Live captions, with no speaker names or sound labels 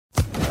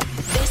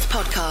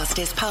podcast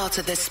is part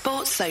of the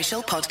Sports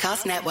Social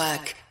Podcast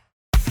Network.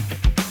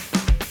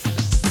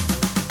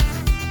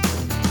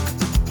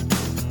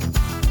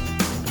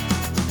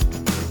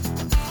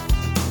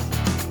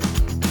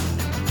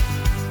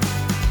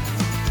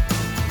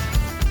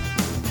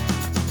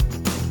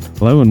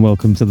 Hello and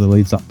welcome to the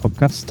Leeds Up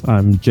podcast.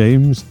 I'm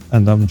James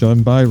and I'm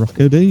joined by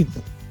Rocco D.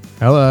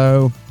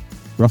 Hello.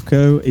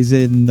 Rocco is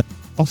in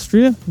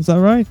Austria, is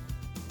that right?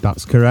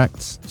 That's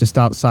correct. Just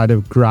outside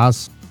of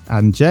Graz.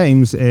 And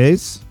James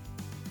is...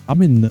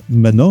 I'm in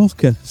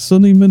Menorca,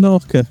 sunny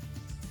Menorca.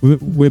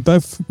 We're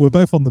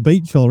both on the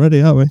beach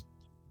already, aren't we?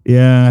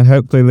 Yeah,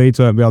 hopefully Leeds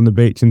won't be on the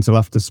beach until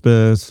after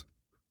Spurs.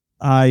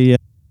 I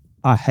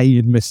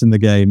hated missing the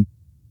game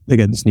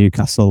against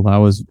Newcastle. I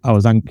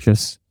was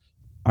anxious.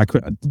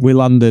 We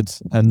landed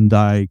and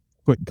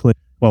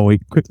we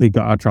quickly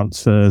got our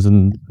transfers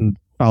and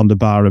found a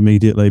bar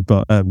immediately.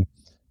 But I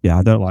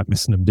don't like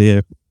missing them, do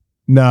you?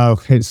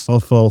 No, it's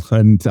awful,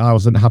 and I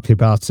wasn't happy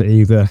about it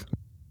either.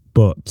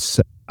 But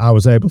I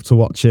was able to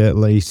watch it at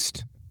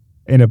least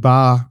in a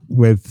bar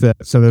with.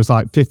 So there was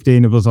like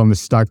 15 of us on the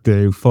stag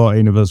do.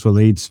 14 of us were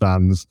Leeds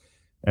fans,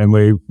 and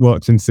we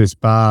walked into this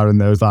bar, and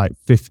there was like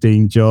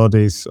 15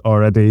 Geordies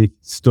already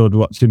stood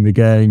watching the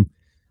game.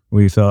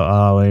 We thought,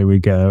 oh, here we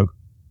go.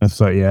 I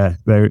thought, yeah,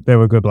 they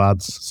were good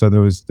lads. So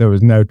there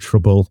was no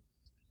trouble.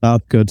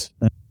 That's good.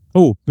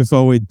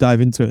 Before we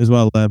dive into it as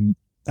well,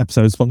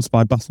 episode sponsored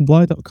by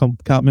bassandbly.com.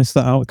 Can't miss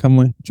that out, can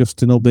we?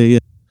 Justin will be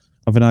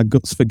having our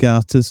guts for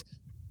garters.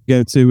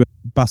 Go to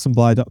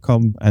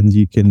bassandbly.com and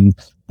you can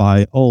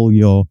buy all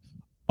your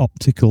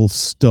optical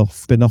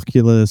stuff,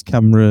 binoculars,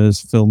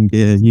 cameras, film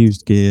gear,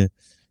 used gear,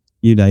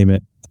 you name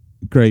it.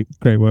 Great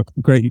work,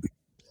 great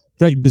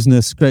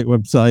business, great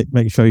website.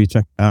 Make sure you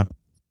check it out.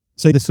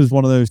 So this was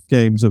one of those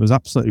games that was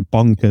absolutely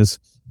bonkers,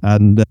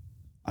 and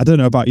I don't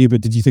know about you, but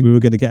did you think we were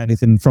going to get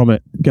anything from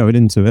it going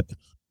into it?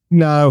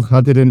 No,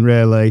 I didn't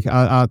really.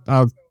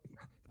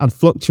 I'd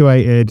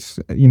fluctuated.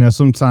 You know,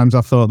 sometimes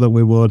I thought that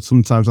we would,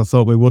 sometimes I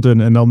thought we wouldn't,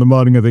 and on the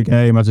morning of the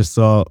game, I just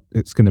thought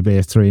it's going to be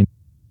a 3.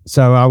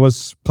 So I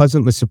was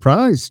pleasantly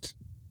surprised.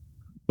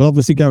 We'll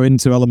obviously go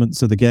into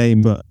elements of the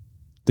game, but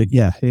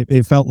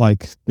it felt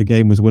like the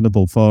game was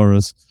winnable for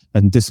us,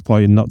 and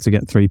disappointing not to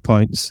get 3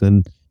 points.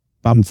 And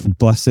Bamford,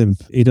 bless him,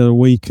 he'd had a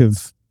week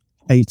of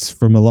hate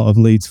from a lot of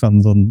Leeds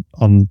fans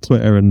on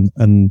Twitter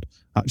and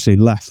actually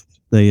left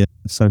the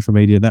social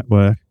media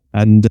network.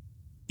 And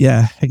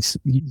he's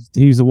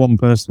the one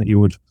person that you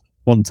would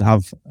want to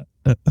have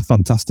a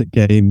fantastic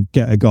game,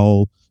 get a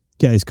goal,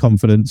 get his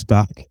confidence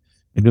back.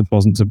 It just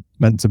wasn't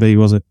meant to be,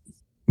 was it?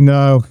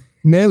 No,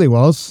 nearly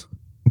was,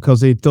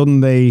 because he'd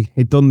done the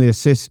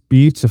assist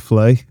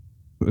beautifully.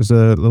 It was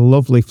a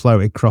lovely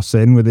floated cross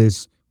in with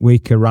his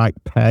weaker right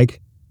peg.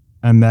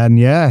 And then,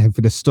 if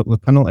he'd have stuck the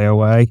penalty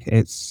away,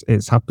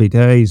 it's happy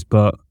days.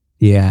 But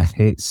yeah,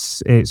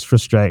 it's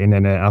frustrating,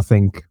 isn't it? I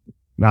think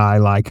I,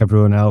 like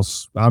everyone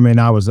else, I mean,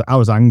 I was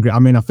angry. I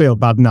mean, I feel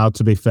bad now,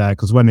 to be fair,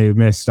 because when he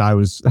missed, I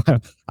was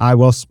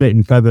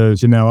spitting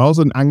feathers. You know, I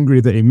wasn't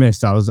angry that he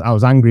missed. I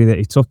was angry that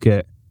he took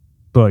it.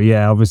 But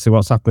yeah, obviously,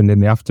 what's happened in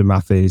the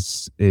aftermath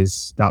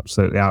is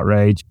absolutely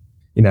outrage.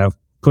 You know,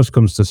 push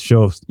comes to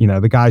shove. You know,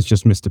 the guy's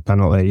just missed a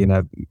penalty. You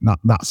know,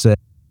 that's it.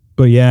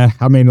 But yeah,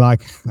 I mean,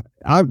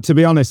 to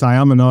be honest, I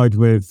am annoyed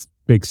with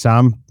Big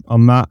Sam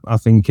on that. I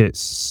think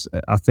it's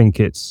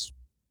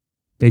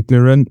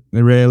ignorant,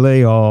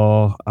 really,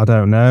 or I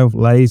don't know,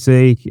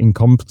 lazy,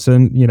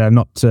 incompetent. You know,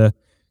 not to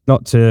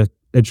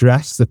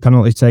address the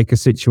penalty taker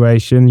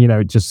situation. You know,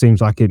 it just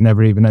seems like it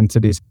never even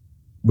entered his,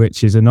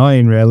 which is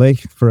annoying, really,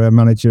 for a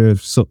manager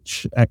of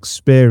such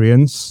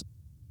experience.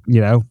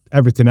 You know,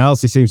 everything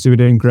else he seems to be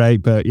doing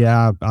great, but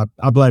yeah,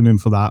 I blame him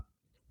for that.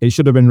 It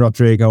should have been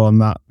Rodrigo on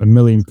that,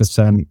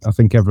 1,000,000%. I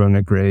think everyone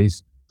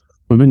agrees.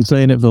 We've been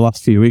saying it for the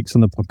last few weeks on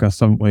the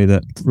podcast, haven't we,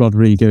 that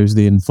Rodrigo's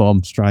the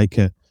informed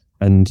striker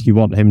and you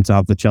want him to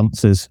have the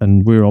chances.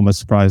 And we were almost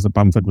surprised that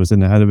Bamford was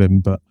in ahead of him.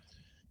 But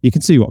you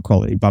can see what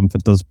quality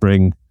Bamford does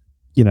bring.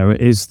 You know,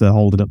 it is the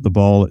holding up the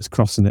ball, it's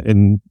crossing it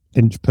in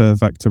inch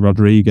perfect to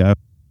Rodrigo.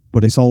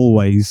 But it's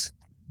always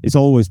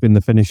been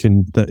the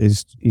finishing that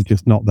he's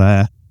just not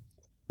there.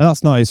 And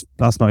that's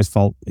not his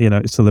fault. You know,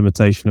 it's a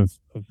limitation of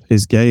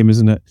his game,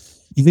 isn't it?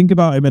 You think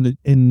about him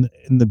in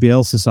the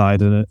Bielsa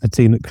side, and a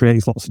team that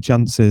creates lots of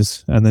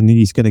chances, and then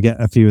he's going to get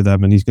a few of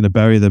them and he's going to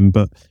bury them.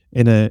 But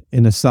in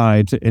a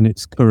side in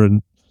its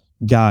current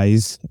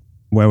guise,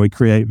 where we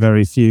create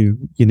very few,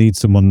 you need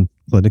someone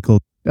clinical.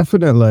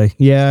 Definitely,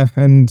 yeah.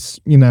 And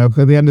you know,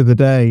 at the end of the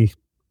day,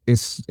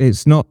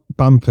 it's not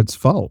Bamford's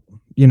fault.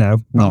 You know,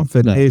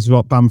 Bamford is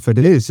what Bamford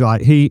is.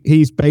 Like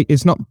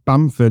it's not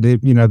Bamford,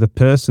 you know, the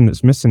person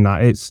that's missing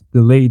that. It's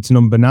the Leeds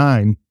number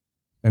 9,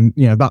 and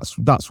you know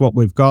that's what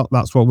we've got.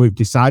 That's what we've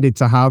decided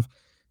to have.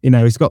 You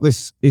know, he's got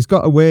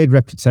a weird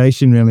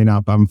reputation really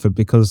now, Bamford,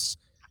 because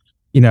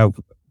you know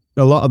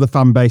a lot of the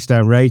fan base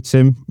don't rate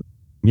him.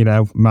 You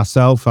know,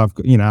 myself, I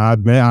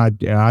admit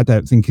I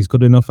don't think he's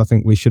good enough. I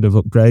think we should have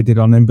upgraded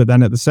on him. But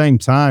then at the same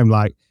time,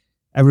 like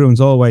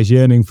everyone's always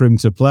yearning for him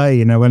to play.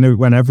 You know,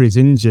 whenever he's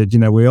injured, you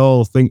know, we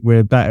all think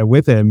we're better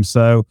with him.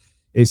 So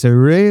it's a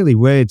really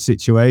weird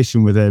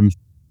situation with him.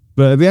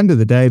 But at the end of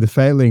the day, the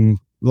failing,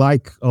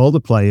 like all the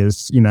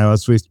players, you know,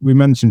 as we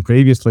mentioned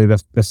previously,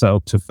 they're set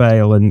up to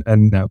fail, and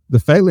you know, the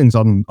failing's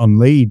on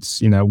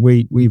Leeds. You know,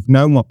 we've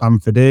known what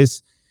Bamford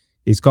is.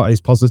 He's got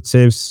his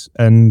positives,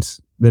 and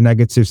the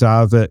negatives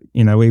are that,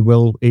 you know, he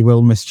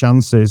will miss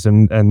chances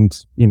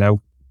and you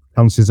know,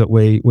 chances that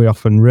we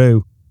often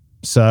rue.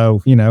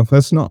 So, you know,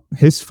 that's not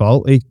his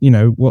fault. He, you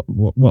know,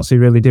 what's he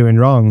really doing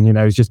wrong? You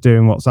know, he's just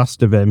doing what's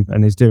asked of him,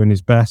 and he's doing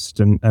his best,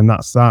 and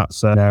that's that.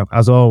 So, you know,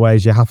 as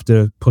always, you have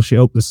to push it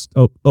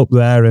up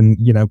there, and,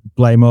 you know,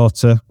 blame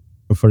Orta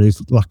for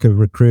his lack of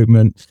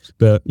recruitment,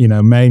 but, you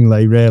know,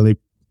 mainly really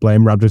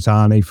blame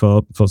Radrizzani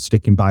for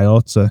sticking by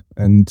Orta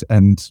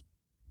and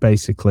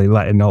basically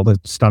letting all the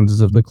standards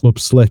of the club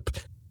slip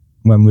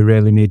when we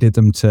really needed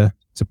them to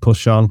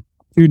push on.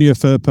 Junior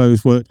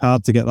Firpo's worked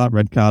hard to get that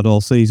red card all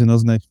season,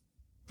 hasn't he?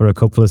 For a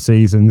couple of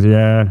seasons,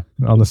 yeah.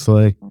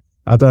 Honestly,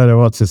 I don't know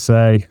what to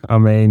say. I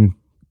mean,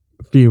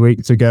 a few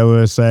weeks ago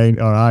I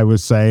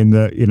was saying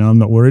that, you know, I'm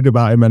not worried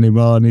about him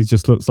anymore, and he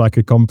just looks like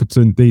a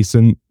competent,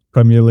 decent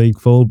Premier League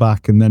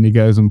fullback, and then he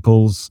goes and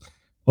pulls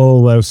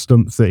all those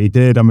stunts that he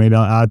did. I mean,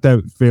 I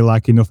don't feel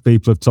like enough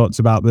people have talked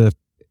about the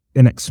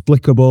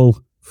inexplicable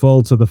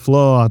fall to the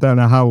floor. I don't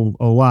know how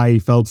or why he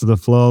fell to the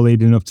floor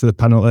leading up to the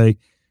penalty.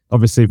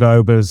 Obviously,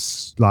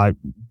 Vober's, like,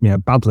 you know,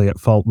 badly at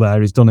fault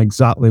there. He's done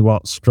exactly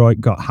what Struijk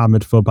got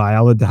hammered for by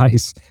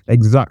Allardyce.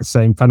 Exact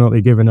same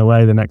penalty given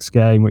away the next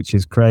game, which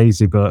is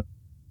crazy, but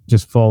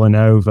just falling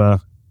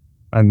over.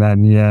 And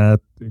then, yeah,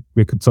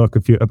 we could talk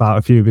about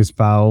a few of his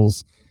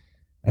fouls.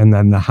 And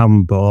then the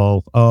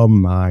handball. Oh,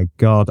 my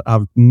God.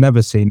 I've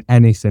never seen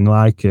anything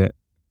like it.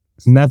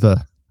 Never.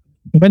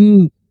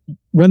 When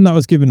that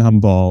was given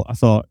handball, I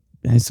thought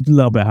it's a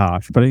little bit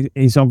harsh, but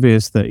it's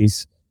obvious that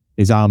his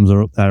arms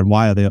are up there, and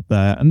why are they up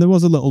there? And there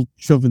was a little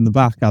shove in the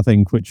back, I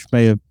think, which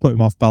may have put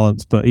him off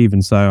balance, but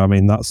even so, I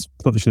mean, that's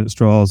clutching at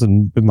straws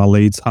and with my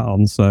Leeds hat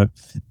on. So,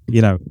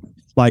 you know,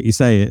 like you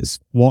say, it's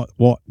what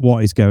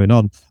is going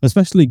on,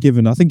 especially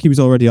given, I think he was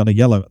already on a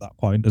yellow at that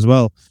point as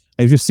well.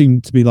 He just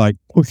seemed to be like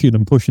pushing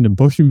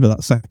for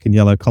that second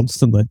yellow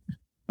constantly.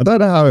 I don't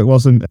know how it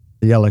wasn't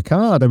a yellow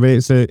card. I mean,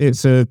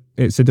 it's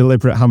a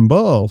deliberate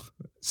handball.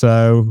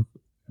 So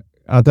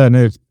I don't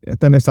know if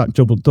that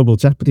double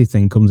jeopardy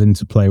thing comes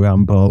into play with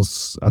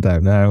handballs. I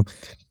don't know.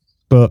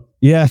 But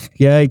yeah,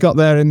 he got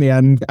there in the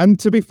end. And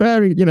to be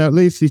fair, you know, at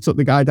least he took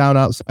the guy down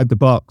outside the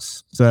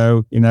box.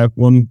 So, you know,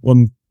 one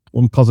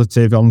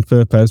positive on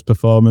Firpo's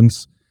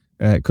performance.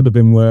 It could have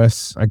been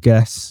worse, I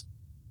guess.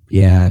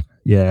 Yeah.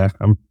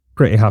 I'm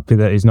pretty happy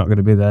that he's not going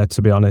to be there,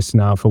 to be honest,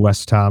 now for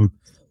West Ham.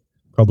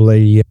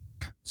 Probably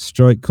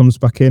Struijk comes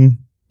back in,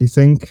 you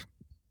think?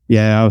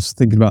 Yeah, I was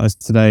thinking about this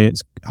today.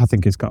 I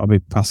think it's got to be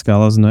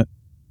Pascal, hasn't it?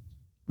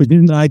 Which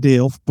isn't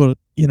ideal, but,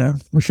 you know,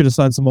 we should have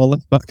signed some more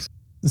left backs.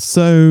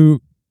 So,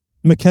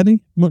 McKennie,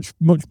 much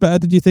better,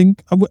 did you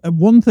think?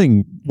 One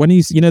thing, when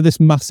he's, you know, this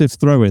massive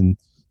throw-in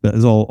that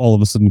has all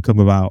of a sudden come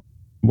about,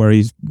 where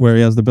he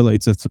has the ability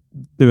to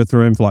do a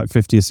throw-in for like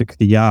 50 or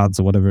 60 yards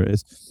or whatever it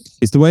is,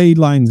 it's the way he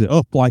lines it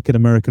up like an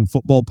American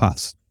football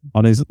pass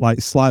on his,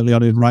 like, slightly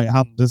on his right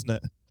hand, isn't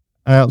it?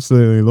 I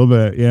absolutely love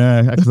it,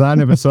 yeah, because I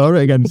never saw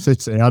it against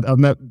City. I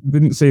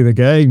didn't see the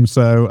game,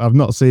 so I've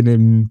not seen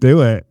him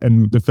do it.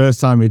 And the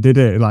first time he did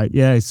it, like,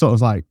 yeah, he sort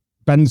of like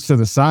bends to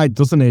the side,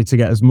 doesn't he, to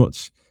get as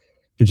much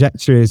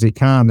trajectory as he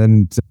can.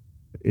 And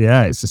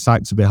yeah, it's a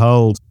sight to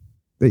behold.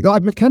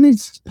 Like,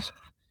 McKennie's,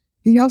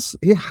 he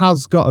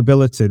has got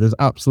ability. There's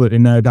absolutely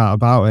no doubt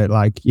about it.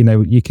 Like, you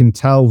know, you can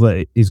tell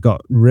that he's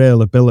got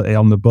real ability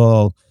on the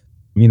ball.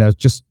 You know,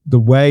 just the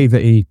way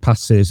that he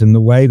passes and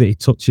the way that he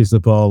touches the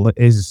ball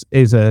is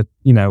a,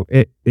 you know,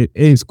 it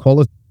is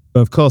quality.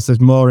 Of course, there's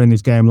more in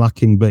his game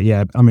lacking, but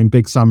yeah, I mean,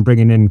 Big Sam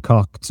bringing in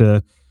Koch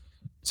to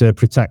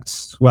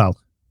protect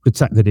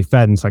the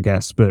defence, I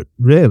guess, but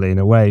really, in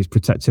a way, he's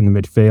protecting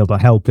the midfield or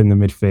helping the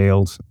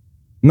midfield.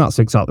 And that's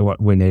exactly what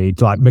we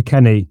need. Like,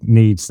 McKennie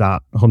needs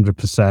that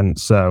 100%.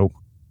 So,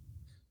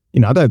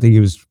 you know, I don't think he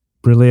was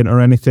brilliant or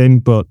anything,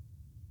 but,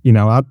 you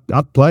know,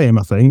 I'd play him,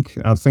 I think.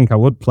 I think I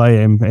would play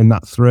him in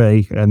that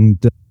three. And,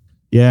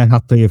 yeah,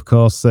 happy, of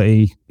course, that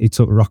he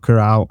took Rocker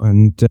out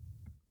and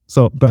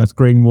thought both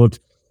Greenwood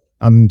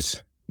and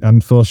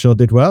Forshaw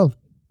did well.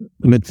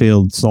 The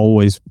midfield's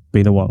always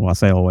been I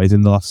say always,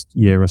 in the last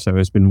year or so,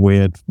 it's been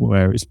weird,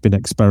 where it's been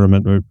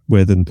experimented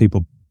with and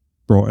people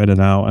brought in and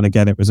out. And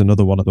again, it was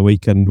another one at the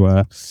weekend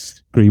where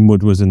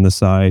Greenwood was in the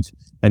side.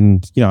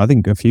 And, you know, I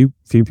think a few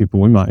people,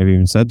 we might have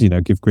even said, you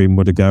know, give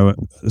Greenwood a go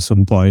at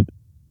some point.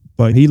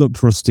 But he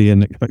looked rusty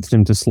and expected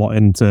him to slot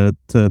into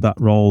that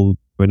role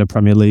in a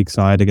Premier League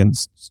side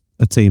against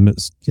a team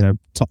that's, you know,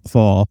 top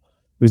four.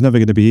 It was never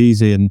going to be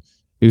easy, and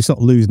he was sort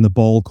of losing the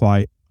ball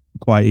quite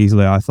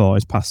easily. I thought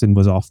his passing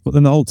was off, but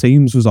then the whole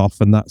team's was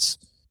off, and that's,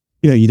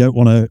 you know, you don't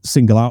want to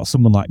single out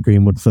someone like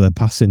Greenwood for the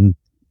passing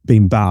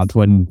being bad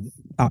when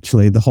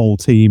actually the whole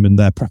team and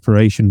their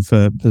preparation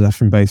for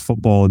possession-based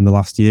football in the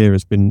last year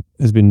has been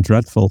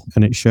dreadful,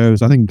 and it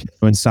shows. I think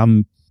when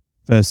Sam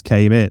first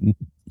came in,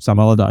 Sam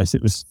Allardyce,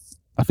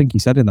 I think he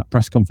said in that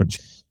press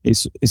conference,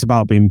 it's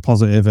about being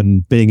positive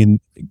and being in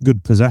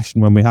good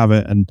possession when we have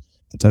it, and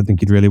I don't think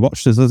he'd really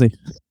watched us, has he?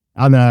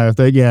 I know,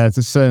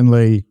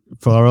 certainly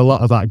for a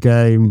lot of that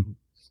game,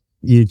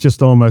 you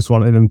just almost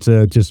wanted them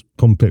to just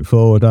pump it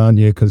forward, aren't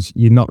you? Because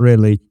I don't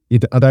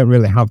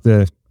really have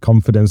the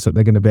confidence that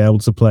they're going to be able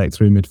to play it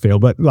through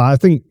midfield. But I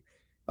think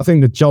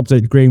the job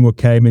that Greenwood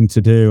came in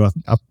to do,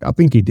 I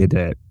think he did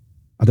it.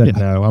 I don't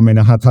know. I mean,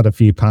 I had a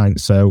few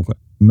pints, so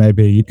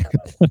maybe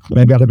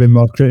I'd have been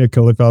more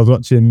critical if I was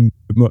watching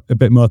a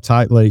bit more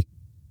tightly.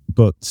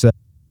 But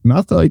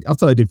I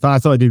thought he did fine. I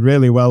thought he did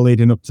really well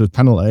leading up to the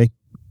penalty.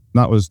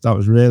 That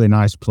was really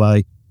nice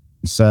play.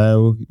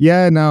 So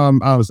yeah, no,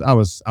 I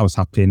was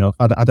happy enough.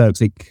 I don't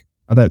think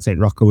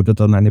Rocker would have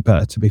done any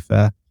better, to be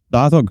fair.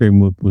 I thought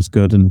Greenwood was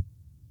good, and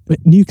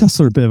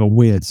Newcastle are a bit of a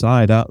weird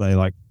side, aren't they?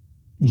 Like,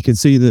 you can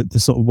see that they're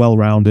sort of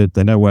well-rounded.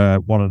 They know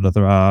where one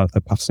another are. Their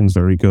passing's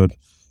very good,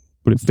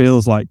 but it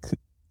feels like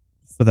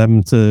for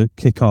them to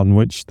kick on,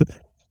 which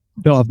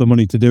they'll have the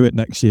money to do it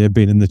next year,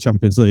 being in the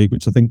Champions League,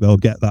 which I think they'll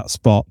get that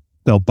spot.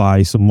 They'll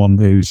buy someone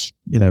who's,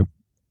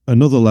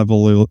 another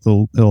level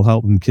who'll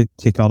help them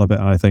kick on a bit,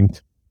 I think.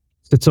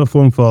 It's a tough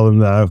one for them,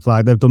 though.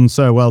 Like, they've done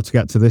so well to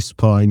get to this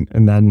point,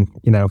 and then,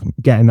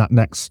 getting that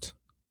next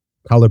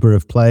caliber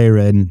of player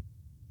in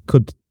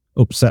could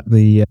upset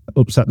the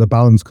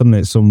balance, couldn't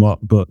it, somewhat?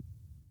 But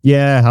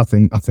yeah, I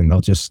think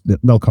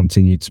they'll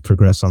continue to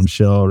progress, I'm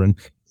sure. And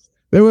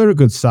they were a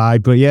good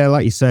side, but yeah,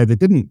 like you say, they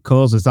didn't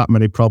cause us that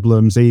many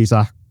problems.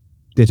 Isak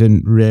he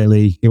wasn't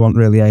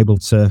really able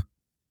to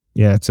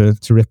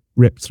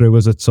rip through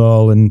us at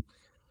all. And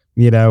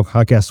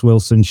I guess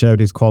Wilson showed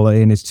his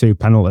quality in his two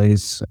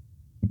penalties,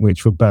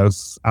 which were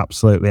both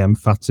absolutely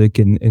emphatic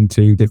in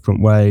two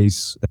different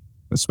ways.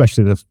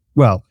 Especially the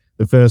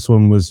first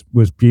one was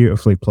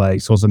beautifully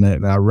placed, wasn't it?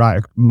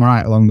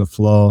 Right along the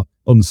floor,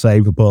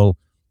 unsavable.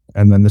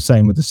 And then the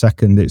same with the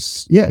second.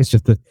 It's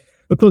just a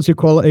culture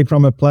quality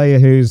from a player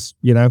who's,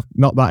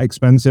 not that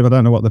expensive. I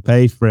don't know what they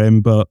paid for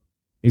him, but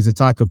he's the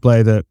type of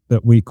player that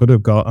we could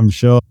have got, I'm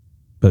sure,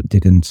 but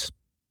didn't.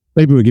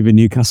 Maybe we're giving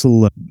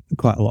Newcastle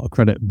quite a lot of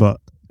credit, but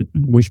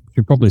we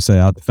should probably say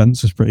our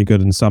defence was pretty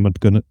good, and Sam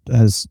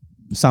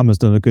has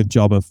done a good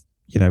job of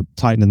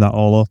tightening that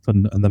all up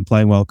and then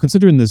playing well,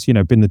 considering there's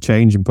been the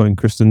change in putting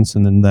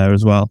Christensen in there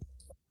as well.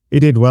 He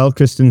did well,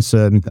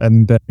 Christensen,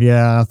 and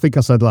I think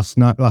I said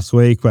last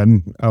week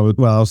when I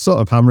was sort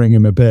of hammering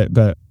him a bit,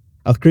 but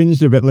I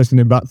cringed a bit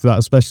listening back to that,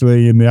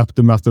 especially in the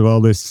aftermath of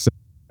all this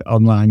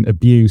online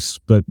abuse.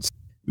 But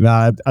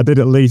I did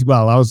at least.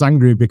 Well, I was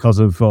angry because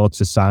of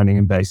Orta signing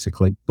him,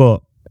 basically,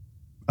 but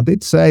I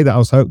did say that I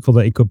was hopeful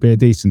that he could be a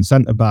decent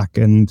centre back,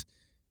 and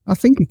I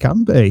think he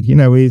can be.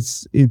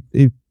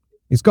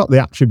 He's got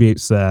the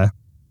attributes there,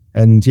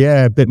 and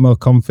a bit more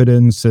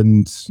confidence,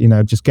 and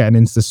just getting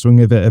into the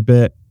swing of it a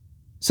bit.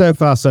 So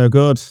far, so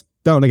good.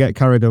 Don't want to get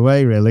carried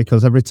away, really,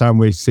 because every time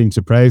we seem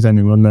to praise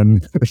anyone,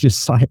 then we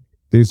just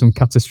do some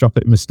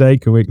catastrophic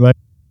mistake a week later.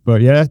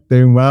 But yeah,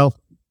 doing well.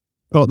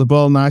 Caught the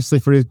ball nicely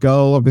for his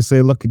goal. Obviously,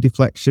 a lucky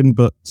deflection,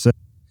 but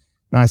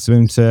nice of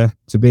him to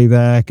be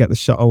there, get the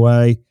shot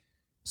away.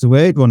 It's a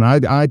weird one.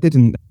 I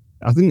didn't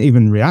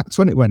even react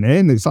when it went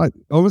in. It's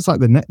almost like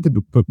the net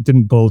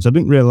didn't bulge. I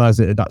didn't realise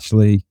it had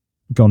actually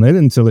gone in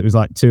until it was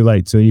too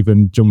late to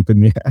even jump in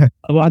the air.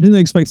 Well, I didn't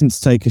expect him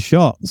to take a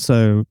shot.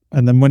 So,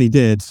 and then when he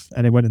did,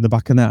 and it went in the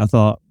back of net, I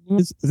thought,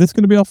 is this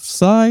going to be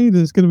offside?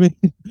 Is it going to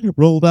be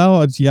ruled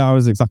out? I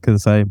was exactly the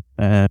same.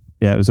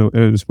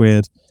 It was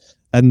weird.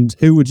 And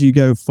who would you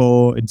go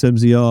for in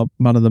terms of your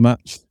man of the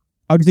match?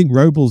 How do you think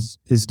Robles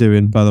is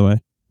doing, by the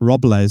way?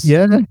 Robles.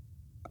 Yeah,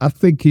 I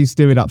think he's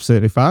doing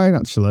absolutely fine,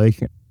 actually.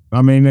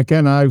 I mean,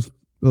 again, I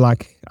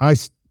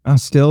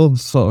still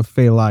sort of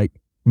feel like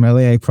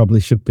Meslier probably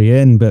should be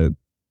in, but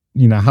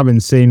having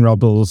seen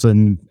Robles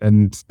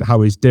and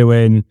how he's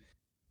doing,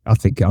 I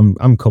think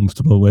I'm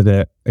comfortable with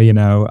it.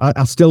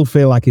 I still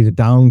feel like he's a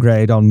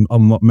downgrade on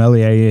what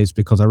Meslier is,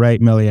 because I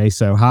rate Meslier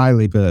so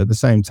highly, but at the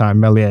same time,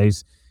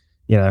 Melier's,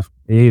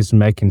 he is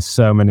making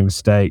so many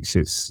mistakes.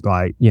 It's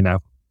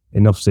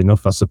enough's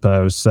enough, I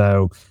suppose.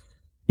 So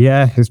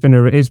yeah, it's been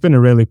a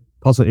really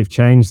positive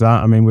change,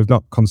 that. I mean, we've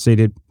not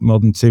conceded more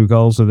than 2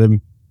 goals with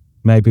him.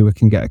 Maybe we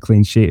can get a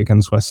clean sheet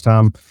against West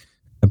Ham.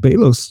 But he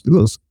looks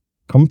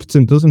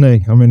competent, doesn't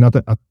he? I mean, I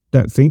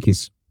don't think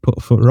he's put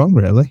a foot wrong,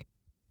 really.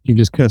 You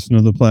just cursed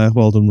another player.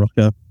 Well done,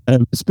 Rocco.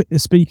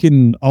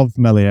 Speaking of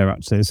Meslier,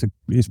 actually,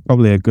 it's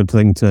probably a good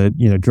thing to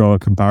draw a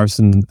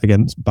comparison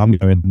against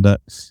Bamford, in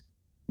that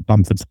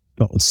Bamford's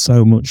got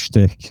so much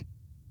stick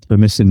for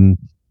missing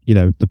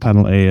the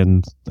penalty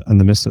and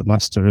the miss at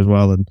Leicester as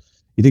well. And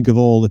you think of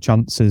all the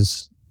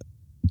chances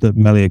that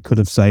Meslier could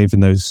have saved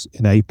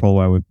in April,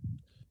 where we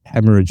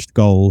hemorrhaged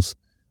goals,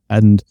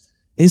 and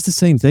it's the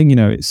same thing.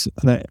 It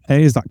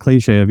is that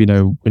cliche of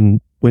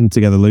win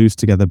together, lose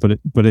together, but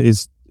it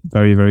is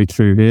very, very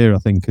true here, I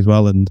think, as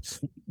well. And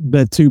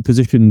they're two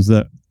positions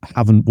that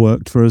haven't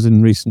worked for us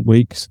in recent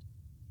weeks,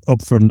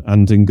 up front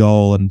and in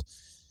goal. And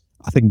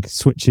I think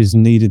switches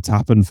needed to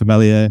happen for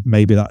Meslier.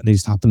 Maybe that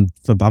needs to happen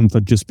for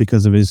Bamford just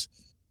because of his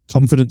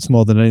confidence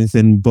more than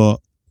anything. But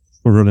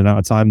we're running out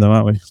of time though,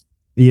 aren't we?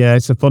 Yeah,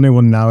 it's a funny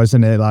one now,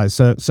 isn't it? Like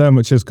so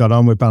much has gone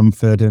on with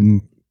Bamford,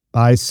 and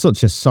it's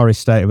such a sorry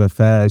state of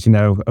affairs. You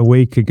know, a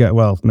week ago,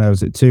 well, no,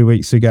 was it 2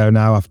 weeks ago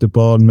now after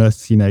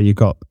Bournemouth? You know, you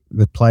got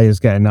the players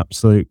getting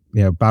absolute,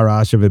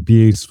 barrage of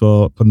abuse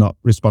for not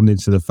responding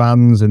to the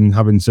fans and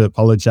having to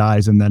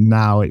apologise, and then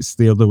now it's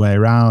the other way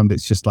around.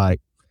 It's just like,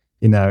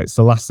 it's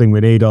the last thing we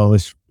need, all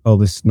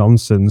this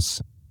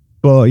nonsense.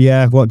 But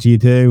yeah, what do you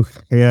do?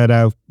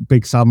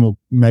 Big Sam will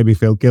maybe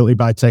feel guilty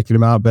by taking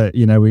him out, but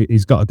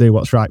he's got to do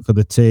what's right for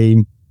the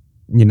team.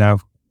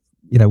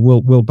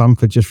 Will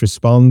Bamford just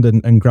respond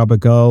and grab a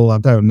goal? I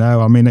don't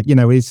know. I mean,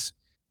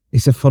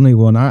 it's a funny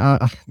one.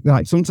 I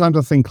like sometimes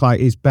I think like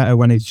he's better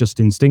when it's just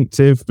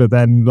instinctive, but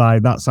then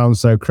like that sounds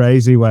so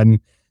crazy when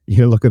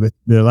you look at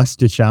the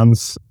Leicester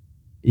chance.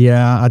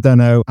 Yeah, I don't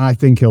know. I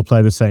think he'll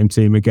play the same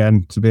team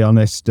again, to be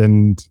honest,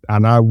 and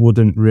I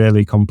wouldn't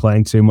really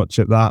complain too much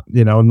at that,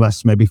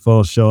 unless maybe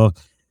Forshaw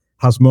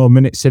has more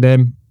minutes in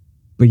him.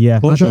 But yeah,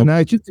 I don't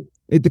know.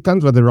 It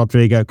depends whether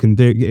Rodrigo can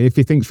do. If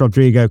he thinks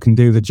Rodrigo can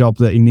do the job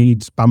that he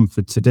needs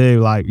Bamford to do,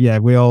 like a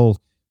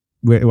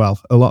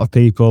lot of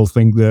people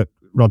think that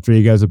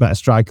Rodrigo's a better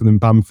striker than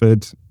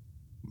Bamford,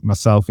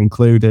 myself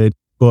included,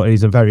 but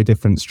he's a very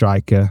different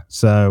striker.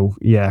 So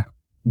yeah.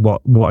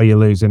 What are you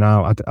losing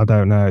out? I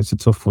don't know. It's a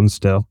tough one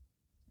still.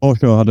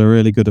 Forshaw had a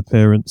really good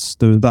appearance.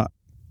 There was that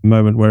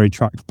moment where he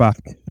tracked back,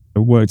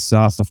 worked his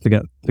ass off to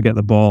get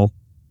the ball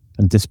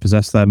and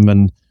dispossess them.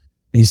 And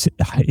it's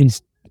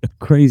a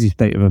crazy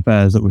state of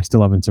affairs that we're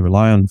still having to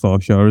rely on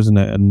Forshaw, isn't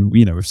it? And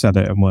we've said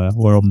it and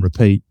we're on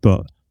repeat,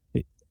 but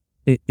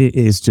it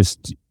is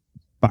just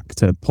back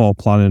to poor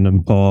planning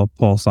and poor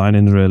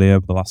signings really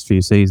over the last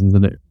few seasons,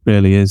 and it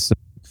really is.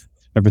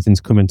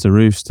 Everything's coming to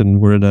roost, and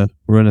we're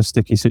in a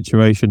sticky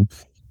situation.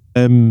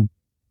 Man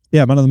of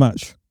the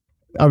match.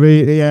 I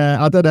mean, yeah,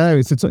 I don't know.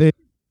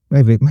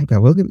 Maybe I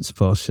will give it to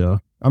Forshaw.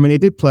 I mean, he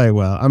did play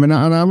well. I mean,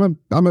 and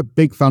I'm a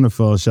big fan of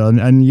Forshaw,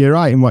 and you're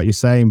right in what you're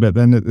saying. But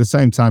then at the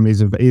same time,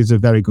 he's a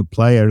very good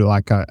player.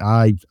 Like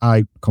I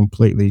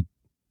completely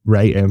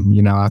rate him.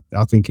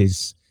 I think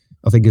he's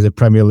a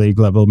Premier League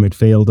level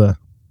midfielder.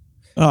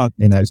 Oh,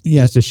 it's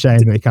just a shame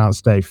that he can't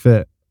stay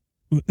fit.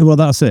 Well,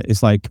 that's it.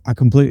 It's like I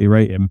completely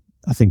rate him.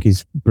 I think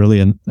he's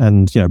brilliant,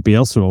 and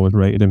Bielsa always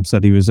rated him.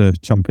 Said he was a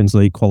Champions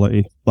League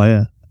quality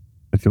player.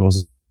 If it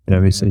was,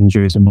 his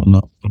injuries and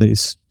whatnot. But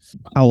it's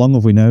how long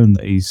have we known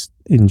that he's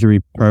injury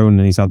prone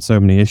and he's had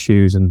so many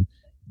issues and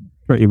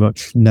pretty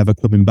much never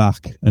coming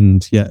back,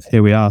 and yet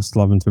here we are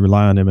still having to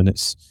rely on him. And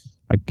it's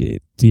I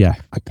can't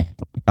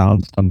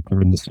stand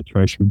in the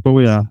situation. But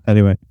we are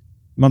anyway.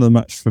 Man of the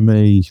match for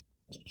me.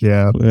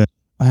 Yeah,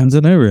 I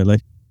don't know really.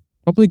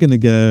 Probably going to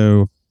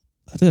go.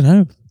 I don't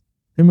know.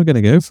 Who am I going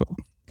to go for?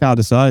 Can't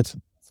decide.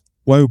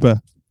 Wober.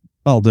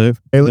 I'll do.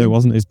 Really? It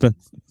wasn't his bit.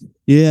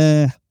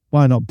 Yeah.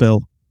 Why not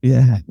Bill?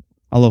 Yeah.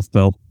 I love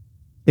Bill.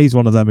 He's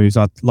one of them who's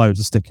had loads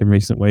of stick in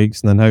recent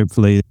weeks, and then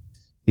hopefully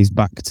he's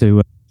back to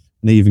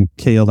an even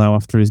keel now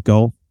after his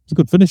goal. It's a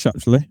good finish,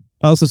 actually.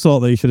 I also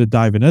thought that he should have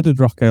dived in headed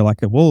Rocco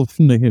like a wolf,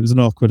 didn't he? It was an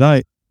awkward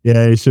height.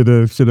 Yeah, he should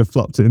have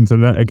flopped it into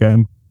net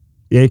again.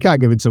 Yeah, you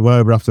can't give it to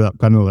Wober after that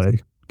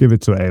penalty. Give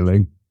it to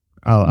Ayling.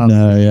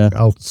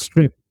 I'll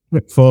strip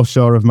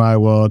Forshaw of my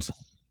award.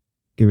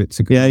 Give it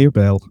to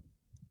Bill.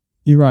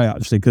 You're right,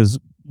 actually, because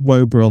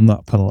Wober on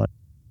that penalty,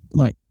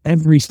 like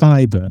every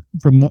fibre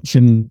from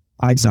watching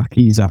Isak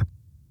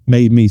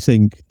made me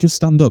think, just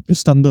stand up,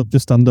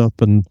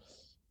 and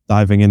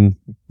diving in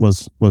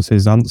was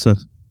his answer,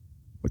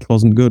 which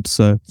wasn't good.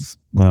 So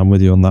I'm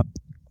with you on that.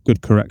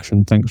 Good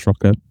correction. Thanks,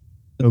 Rocco.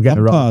 He'll get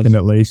a rock in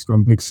at least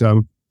from Big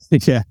Sam.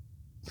 Yeah.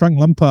 Frank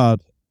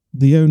Lampard,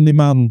 the only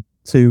man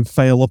to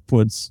fail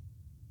upwards.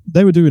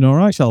 They were doing all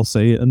right,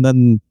 Chelsea, and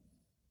then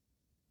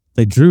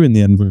they drew in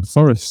the end with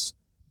Forest.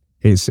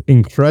 It's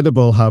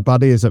incredible how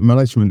bad he is at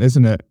management,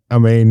 isn't it? I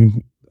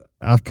mean,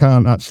 I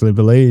can't actually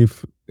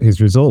believe his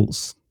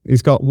results.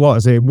 He's got,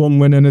 one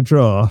win and a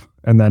draw,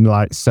 and then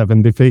like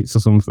 7 defeats or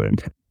something.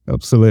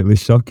 Absolutely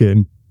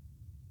shocking.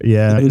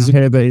 Yeah, I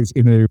hear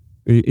that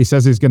he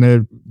says he's going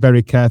to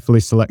very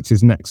carefully select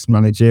his next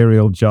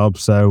managerial job.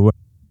 So,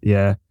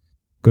 yeah.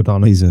 Good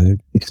on him. He's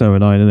so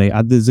annoying, isn't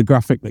he? There's a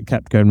graphic that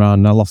kept going around,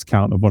 and I lost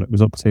count of what it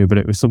was up to, but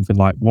it was something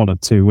like 1 or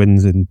 2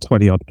 wins in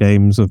 20 odd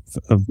games of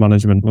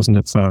management, wasn't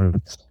it? So,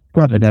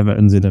 granted,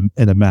 Everton's in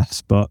a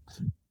mess, but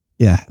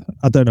yeah,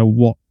 I don't know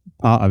what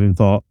part of him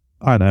thought,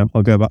 I know,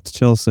 I'll go back to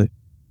Chelsea.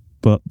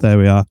 But there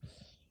we are.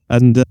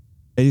 And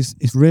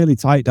it's really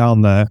tight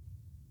down there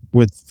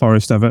with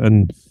Forest,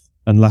 Everton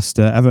and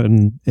Leicester.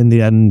 Everton, in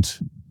the end,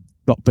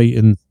 got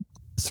beaten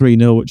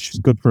 3-0, which is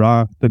good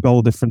for the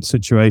goal difference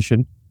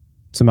situation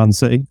to Man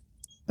City,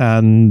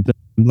 and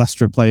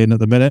Leicester are playing at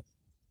the minute.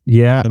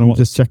 Yeah, I'm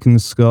just checking the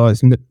score.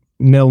 It's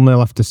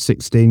 0-0 after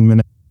 16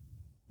 minutes.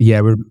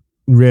 Yeah,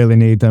 really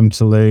need them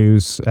to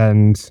lose.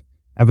 And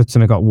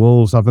Everton have got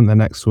Wolves, haven't they,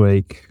 next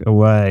week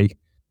away?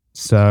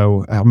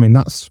 So, I mean,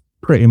 that's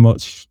pretty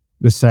much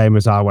the same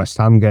as our West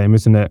Ham game,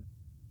 isn't it?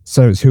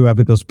 So it's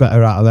whoever does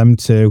better out of them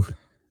two.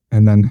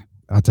 And then,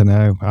 I don't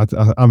know,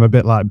 I'm a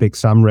bit like Big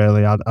Sam,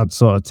 really. I'd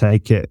sort of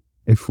take it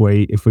if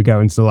we go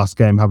into the last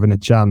game having a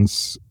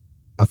chance.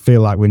 I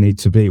feel like we need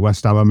to beat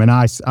West Ham. I mean,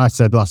 I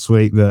said last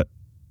week that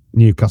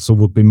Newcastle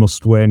would be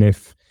must win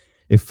if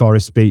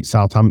Forest beat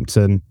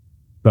Southampton.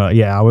 But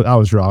yeah, I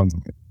was wrong.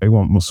 They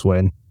won't must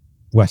win.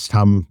 West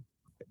Ham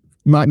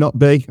might not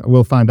be.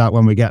 We'll find out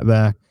when we get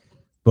there.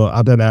 But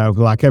I don't know,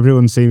 like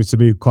everyone seems to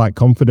be quite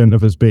confident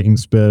of us beating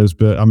Spurs.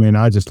 But I mean,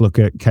 I just look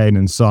at Kane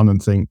and Son and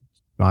think,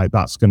 like,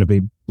 that's going to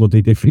be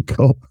bloody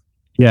difficult.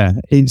 Yeah,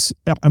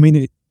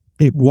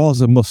 it was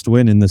a must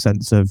win in the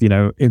sense of,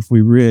 if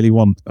we really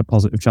want a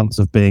positive chance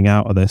of being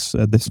out of this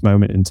at this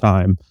moment in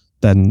time,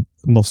 then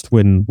must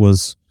win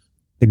was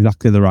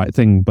exactly the right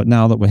thing. But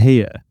now that we're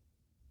here,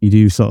 you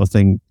do sort of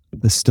think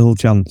there's still a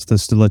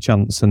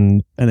chance.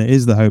 And it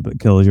is the hope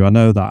that kills you. I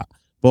know that.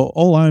 But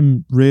all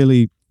I'm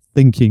really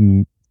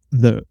thinking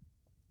that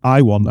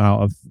I want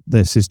out of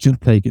this is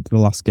just take it to the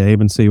last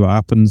game and see what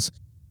happens.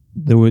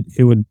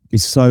 It would be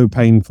so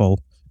painful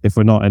if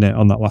we're not in it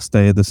on that last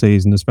day of the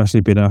season,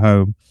 especially being at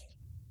home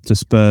to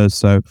Spurs.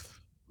 So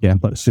yeah,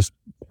 let's just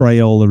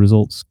pray all the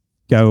results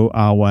go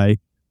our way.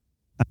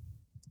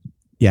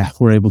 Yeah,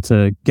 we're able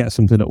to get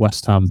something at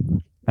West Ham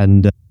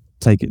and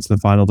take it to the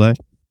final day.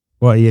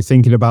 What are you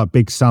thinking about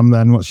Big Sam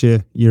then? What's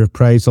your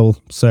appraisal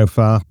so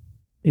far?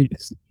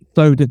 It's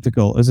so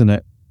difficult, isn't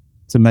it,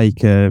 to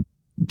make a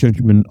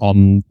judgment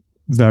on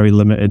very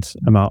limited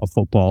amount of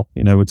football.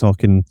 We're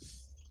talking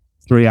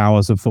 3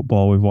 hours of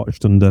football we've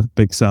watched under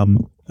Big Sam,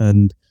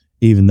 and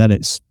even then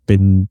it's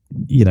been,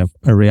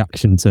 a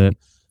reaction to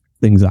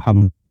things that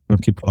haven't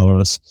worked for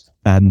us.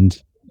 And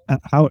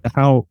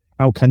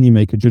how can you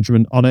make a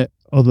judgment on it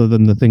other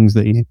than the things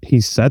that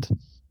he's said?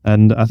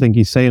 And I think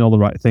he's saying all the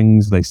right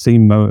things. They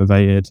seem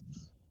motivated.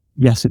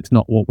 Yes, it's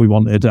not what we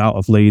wanted out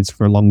of Leeds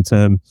for a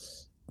long-term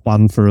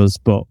plan for us,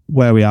 but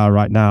where we are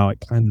right now,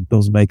 it kind of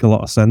does make a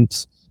lot of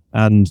sense.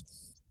 And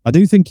I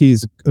do think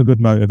he's a good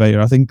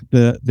motivator. I think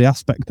the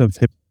aspect of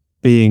him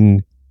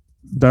being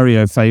very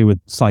au fait with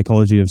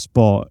psychology of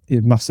sport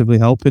is massively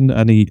helping.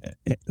 And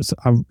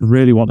I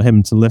really want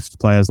him to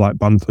lift players like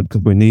Bamford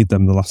because we need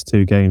them the last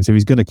two games. If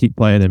he's going to keep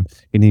playing him,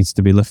 he needs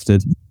to be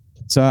lifted.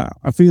 So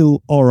I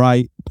feel all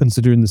right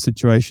considering the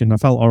situation. I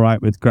felt all right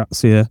with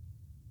Grazia,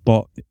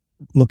 but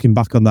looking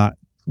back on that,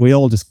 we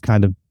all just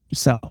kind of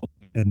settled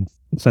in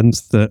the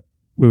sense that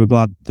we were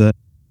glad that,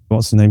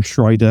 what's the name,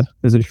 Schroeder?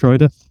 Is it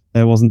Schroeder?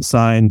 It wasn't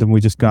signed, and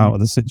we just got out of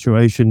the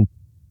situation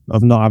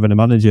of not having a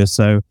manager.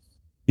 So,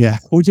 yeah,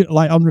 would you,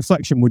 like, on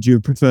reflection, would you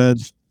have preferred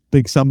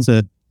Big Sam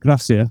to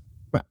Grazia?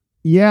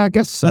 Yeah, I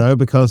guess so,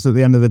 because at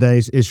the end of the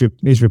day,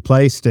 he's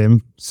replaced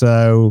him.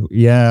 So,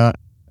 yeah,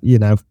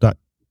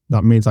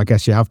 that means I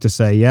guess you have to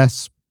say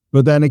yes.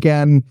 But then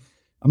again,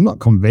 I'm not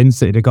convinced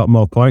that he'd have got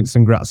more points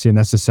than Grazia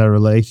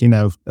necessarily.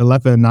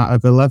 11 out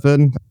of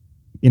 11,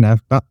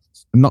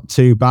 that's not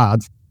too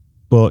bad.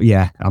 But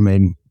yeah, I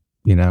mean,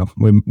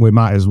 we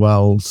might as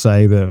well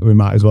say that we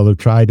might as well have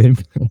tried him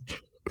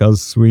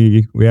because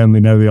we only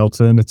know the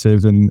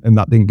alternative, and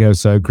that didn't go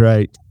so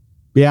great.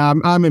 But yeah,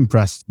 I'm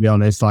impressed, to be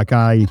honest. Like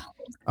I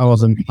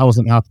wasn't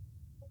happy,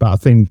 but I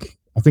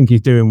think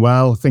he's doing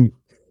well. I think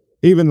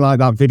even like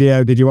that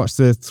video, did you watch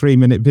the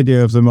 3-minute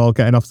video of them all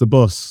getting off the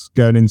bus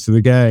going into the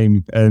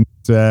game? And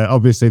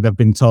obviously they've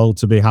been told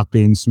to be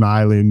happy and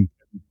smiling,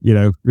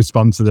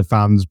 respond to the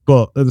fans.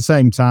 But at the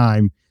same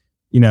time,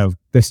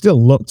 they still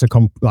looked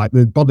like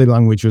the body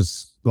language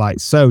was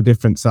like so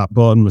different to that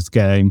Bournemouth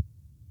game.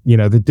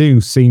 They do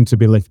seem to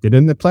be lifted,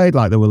 and they played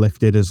like they were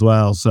lifted as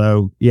well.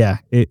 So yeah,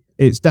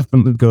 it's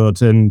definitely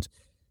good. And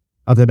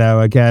I don't know,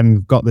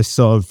 again, got this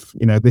sort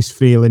of, this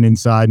feeling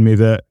inside me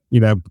that,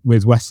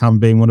 with West Ham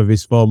being one of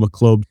his former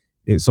clubs,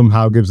 it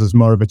somehow gives us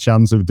more of a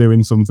chance of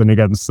doing something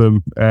against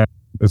them.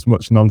 As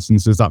much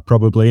nonsense as that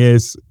probably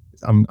is,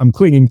 I'm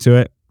clinging to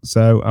it,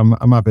 so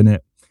I'm having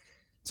it.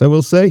 So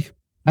we'll see.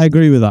 I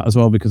agree with that as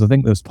well, because I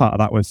think there's part of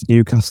that with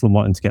Newcastle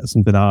wanting to get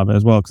something out of it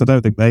as well, because I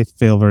don't think they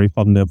feel very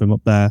fond of him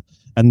up there.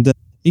 And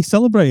he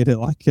celebrated it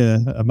like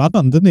a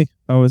madman, didn't he?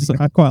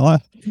 I quite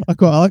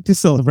liked his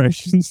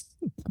celebrations.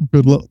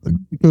 Good luck,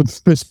 good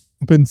fist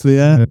up into the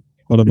air.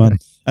 What a man!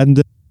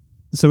 And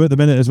so at the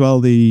minute as well,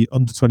 the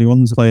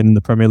under-21s playing in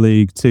the Premier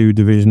League 2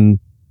 Division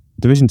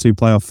 2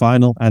 playoff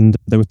final, and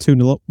they were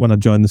 2-0 up when I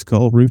joined this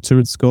call. Reuter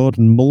had scored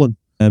and Mullen.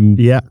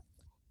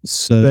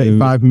 So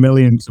 35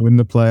 million to win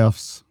the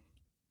playoffs.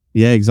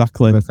 Yeah,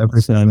 exactly.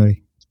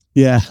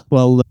 Yeah,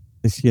 well,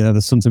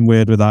 there's something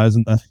weird with that,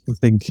 isn't there? I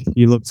think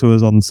you look to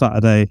us on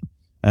Saturday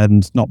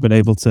and not been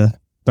able to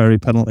bury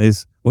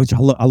penalties, which I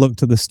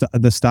looked at the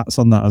stats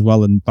on that as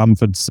well, and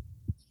Bamford's,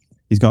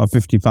 he's got a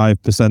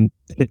 55%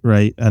 hit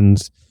rate, and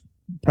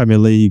Premier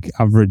League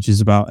average is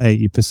about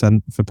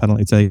 80% for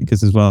penalty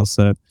takers as well.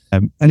 So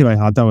anyway,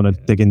 I don't want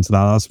to dig into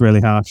that. That's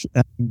really harsh.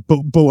 But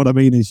what I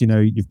mean is,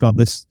 you've got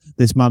this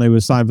man who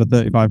was signed for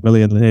 35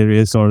 million, and here he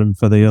is scoring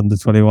for the under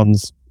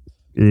 21s.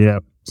 Yeah,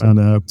 I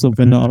know.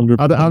 Something not 100.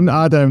 I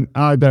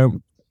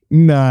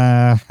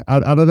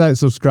don't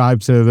subscribe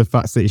to the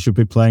fact that he should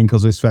be playing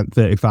because we spent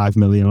 35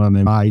 million on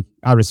him. I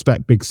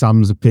respect Big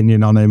Sam's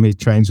opinion on him. He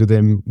trains with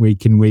him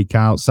week in, week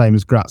out, same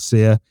as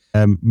Grazia.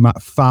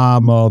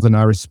 Far more than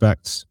I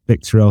respect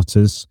Victor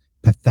Ota's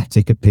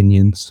pathetic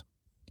opinions.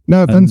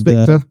 No offense,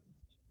 Victor.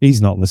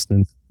 He's not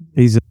listening.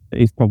 He's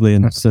probably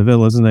in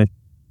Seville, isn't he?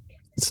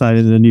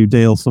 Signing a new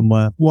deal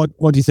somewhere. What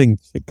do you think?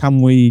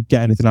 Can we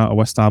get anything out of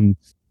West Ham?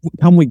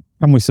 Can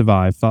we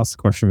survive? That's the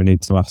question we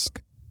need to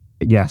ask.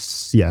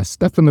 Yes,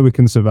 definitely we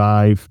can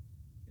survive.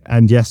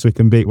 And yes, we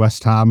can beat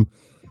West Ham.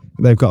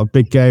 They've got a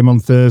big game on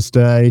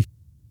Thursday.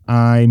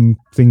 I'm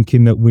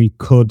thinking that we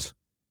could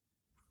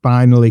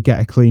finally get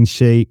a clean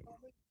sheet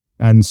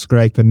and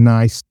scrape a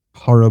nice,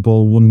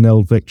 horrible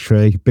 1-0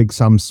 victory. Big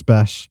Sam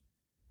Spesh.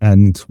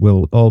 And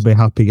we'll all be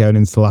happy going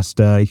into the last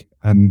day.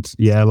 And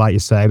yeah, like you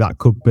say, that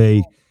could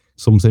be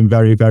something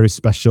very, very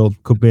special.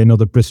 Could be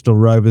another Bristol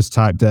Rovers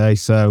type day.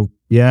 So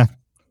yeah,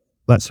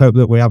 let's hope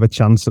that we have a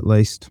chance at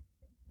least.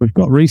 We've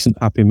got recent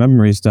happy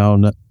memories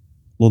down at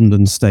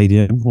London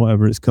Stadium,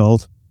 whatever it's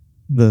called,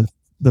 the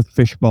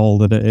fishbowl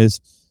that it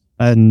is.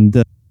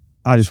 And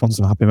I just want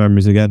some happy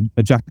memories again.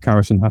 A Jack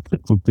Harrison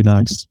hat-trick would be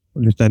nice.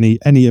 Just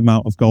any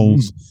amount of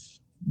goals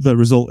that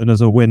result in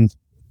us a win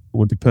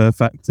would be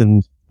perfect.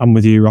 And I'm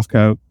with you,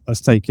 Rocco.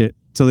 Let's take it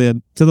to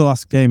the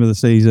last game of the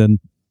season.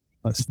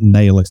 Let's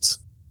nail it.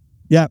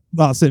 Yeah,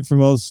 that's it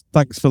from us.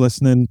 Thanks for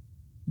listening.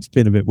 It's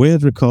been a bit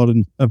weird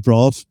recording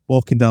abroad,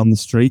 walking down the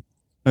street.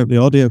 Hope the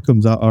audio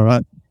comes out all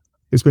right.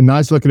 It's been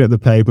nice looking at the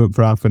pavement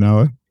for half an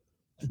hour.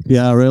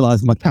 Yeah, I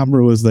realised my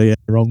camera was the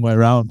wrong way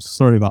around.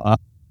 Sorry about that.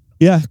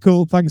 Yeah,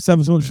 cool. Thanks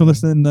ever so much for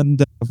listening,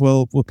 and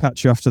we'll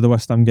catch you after the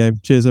West Ham game.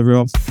 Cheers,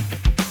 everyone.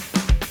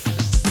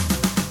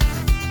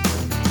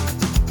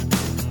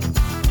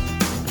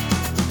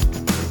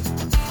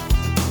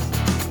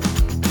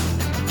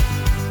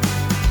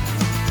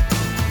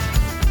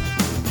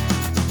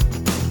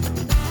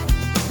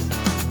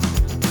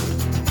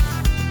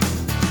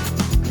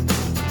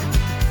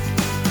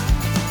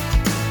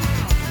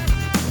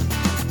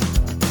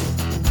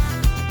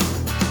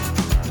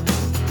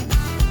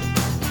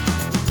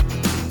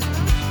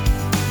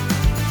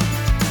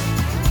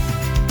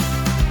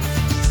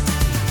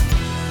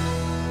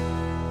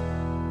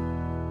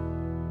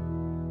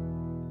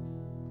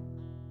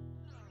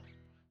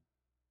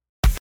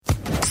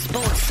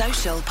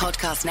 Social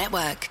Podcast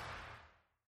Network.